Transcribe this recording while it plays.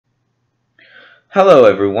Hello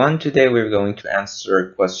everyone, today we're going to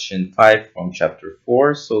answer question 5 from chapter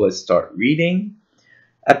 4, so let's start reading.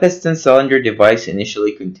 A piston cylinder device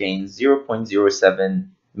initially contains 0.07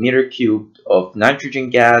 meter cubed of nitrogen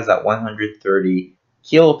gas at 130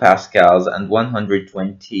 kilopascals and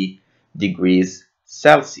 120 degrees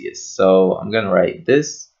Celsius. So I'm going to write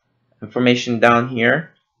this information down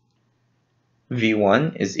here.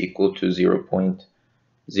 V1 is equal to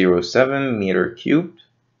 0.07 meter cubed.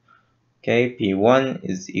 Okay, P1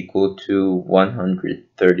 is equal to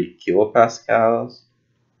 130 kilopascals.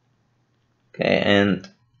 Okay, and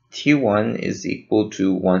T1 is equal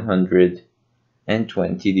to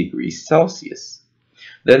 120 degrees Celsius.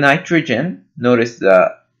 The nitrogen, notice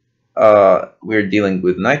that we're dealing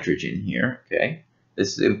with nitrogen here, okay?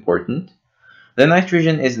 This is important. The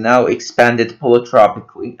nitrogen is now expanded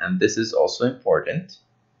polytropically, and this is also important.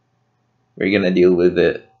 We're going to deal with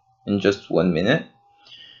it in just 1 minute.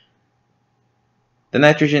 The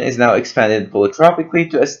nitrogen is now expanded polytropically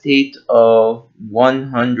to a state of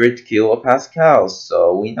 100 kilopascals.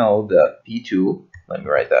 So we know that P2, let me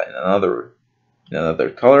write that in another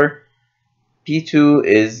color. P2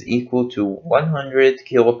 is equal to 100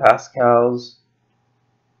 kilopascals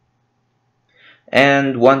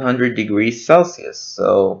and 100 degrees Celsius.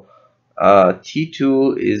 So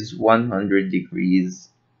T2 is 100 degrees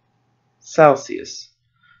Celsius.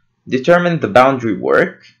 Determine the boundary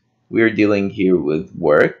work. We're dealing here with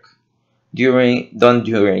work done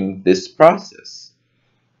during this process.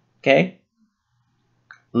 Okay,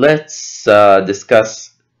 let's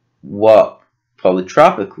discuss what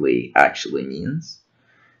polytropically actually means.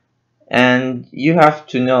 And you have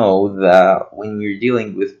to know that when we're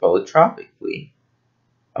dealing with polytropically,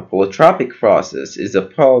 a polytropic process is a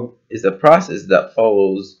process that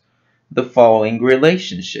follows the following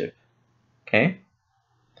relationship. Okay,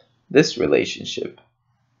 this relationship.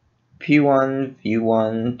 P1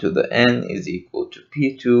 V1 to the n is equal to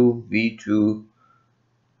P2 V2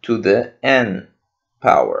 to the n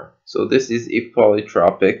power. So this is a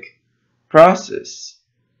polytropic process.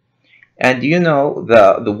 And you know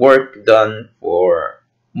that the work done for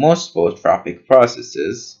most polytropic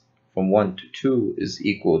processes from 1 to 2 is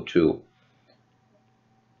equal to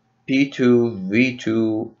P2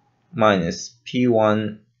 V2 minus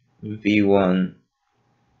P1 V1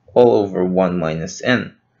 all over 1 minus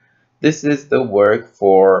n. This is the work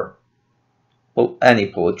for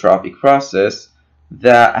any polytropic process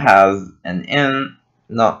that has an n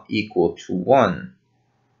not equal to 1.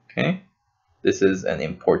 Okay, this is an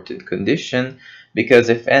important condition because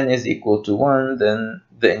if n is equal to 1, then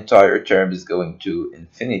the entire term is going to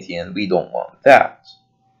infinity, and we don't want that.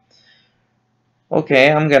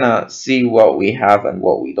 Okay, I'm gonna see what we have and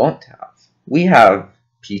what we don't have. We have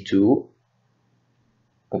P2.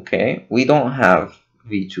 Okay, we don't have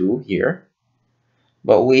V2 here,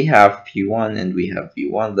 but we have P1 and we have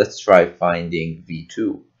V1. Let's try finding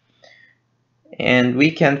V2. And we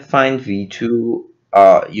can find V2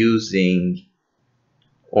 using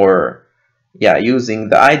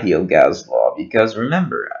the ideal gas law, because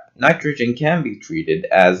remember, nitrogen can be treated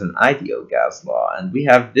as an ideal gas law, and we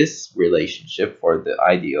have this relationship for the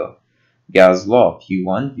ideal gas law.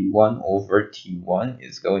 P1 V1 over T1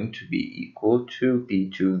 is going to be equal to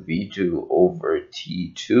P2 V2 over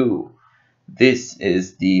T2. This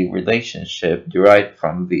is the relationship derived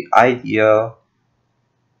from the ideal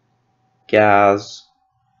gas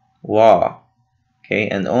law. Okay,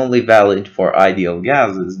 and only valid for ideal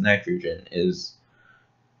gases. Nitrogen is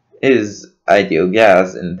ideal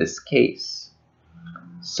gas in this case.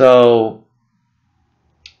 So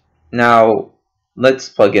now let's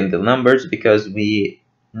plug in the numbers, because we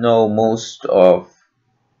know most of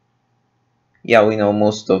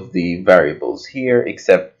the variables here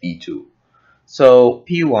except V2. So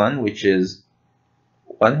P1, which is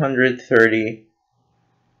 130,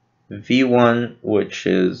 V1, which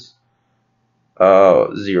is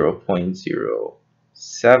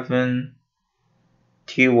 0.07,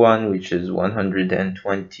 T1, which is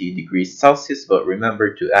 120 degrees Celsius, but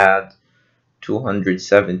remember to add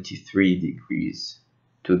 273 degrees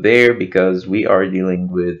to there because we are dealing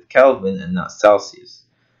with Kelvin and not Celsius.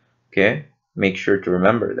 Okay, make sure to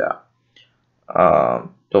remember that.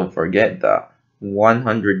 Don't forget that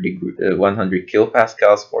 100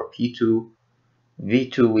 kilopascals for P2,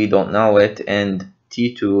 V2 we don't know it, and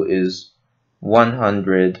T2 is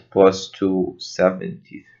 100 plus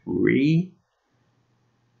 273.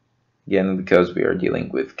 Again, because we are dealing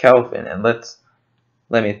with Kelvin. And let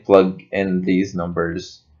me plug in these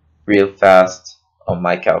numbers real fast on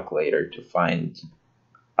my calculator to find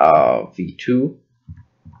V2.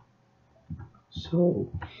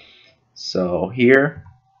 So here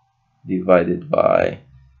divided by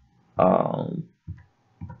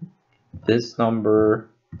this number.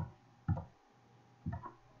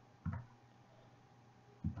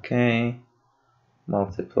 Okay,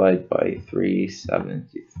 multiplied by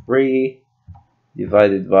 373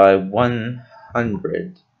 divided by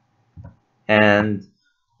 100, and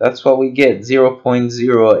that's what we get,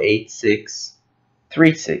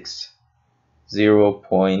 0.08636.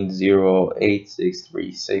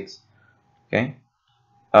 0.08636, okay,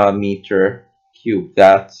 meter cubed.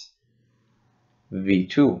 That's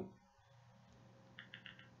V2.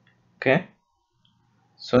 Okay,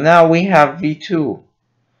 so now we have V2.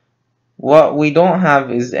 What we don't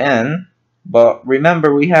have is N, but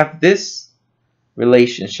remember we have this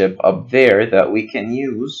relationship up there that we can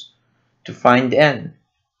use to find N.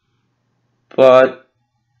 But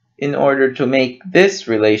in order to make this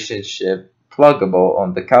relationship pluggable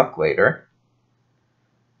on the calculator,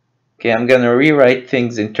 okay, I'm gonna rewrite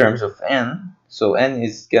things in terms of N. So N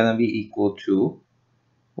is gonna be equal to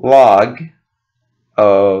log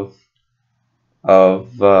of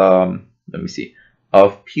let me see,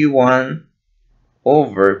 of P1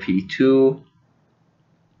 over P2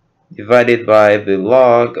 divided by the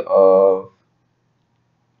log of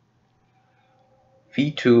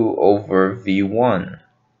V2 over V1.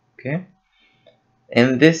 Okay,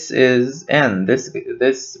 and this is N.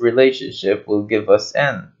 This relationship will give us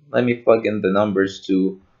N. Let me plug in the numbers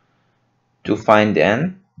to find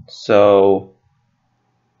N. So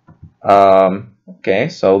okay,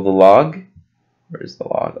 so the log, where's the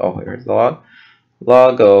log? Oh, here's the log.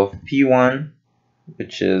 Log of P1,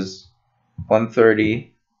 which is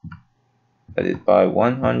 130 divided by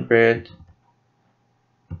 100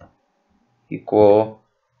 equal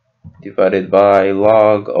divided by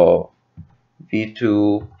log of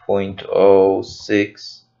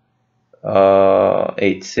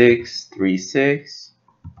V2.068636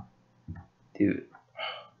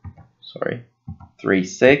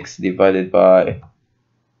 36 divided by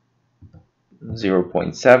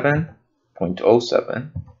 0.7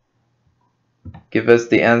 give us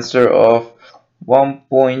the answer of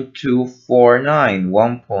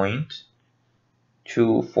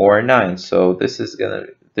 1.249. So this is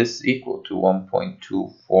equal to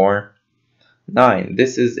 1.249.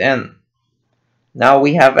 This is N. Now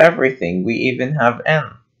we have everything. We even have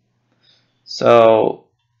N. So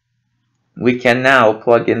we can now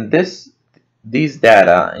plug in these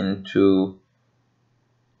data into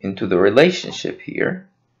the relationship here.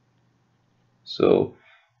 So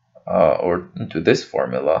or into this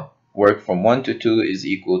formula. Work from 1 to 2 is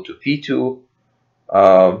equal to P2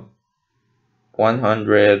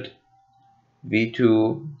 100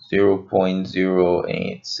 V2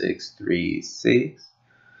 0.08636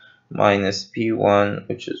 minus P1,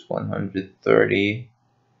 which is 130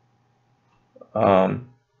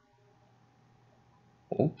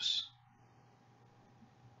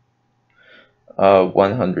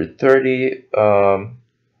 130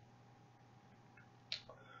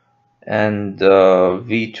 and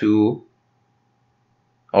V2,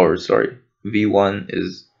 or sorry, V1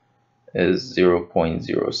 is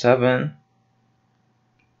 0.07.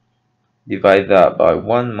 Divide that by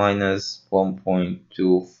 1 minus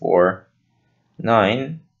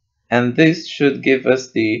 1.249, and this should give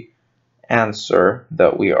us the answer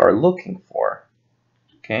that we are looking for.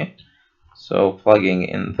 Okay, so plugging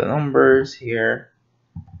in the numbers here,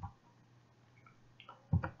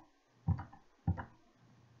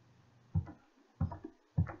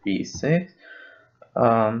 B6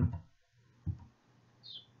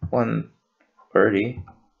 130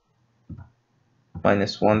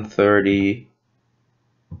 minus 130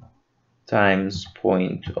 times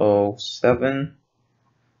 0.07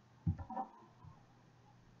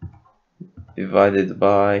 divided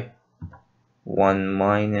by 1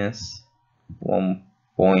 minus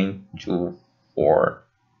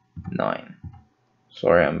 1.249.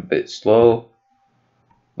 Sorry, I'm a bit slow,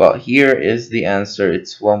 but here is the answer.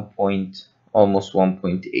 It's almost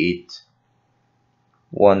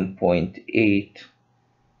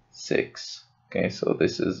 1.86. Okay, so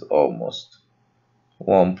this is almost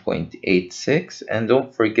 1.86, and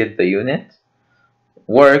don't forget the unit.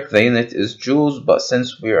 The unit is joules, but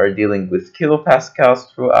since we are dealing with kilopascals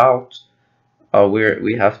throughout,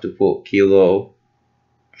 we have to put kilojoules.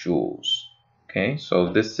 Okay,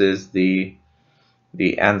 so this is the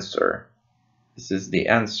answer. This is the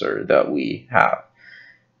answer that we have.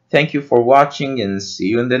 Thank you for watching, and see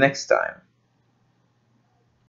you in the next time.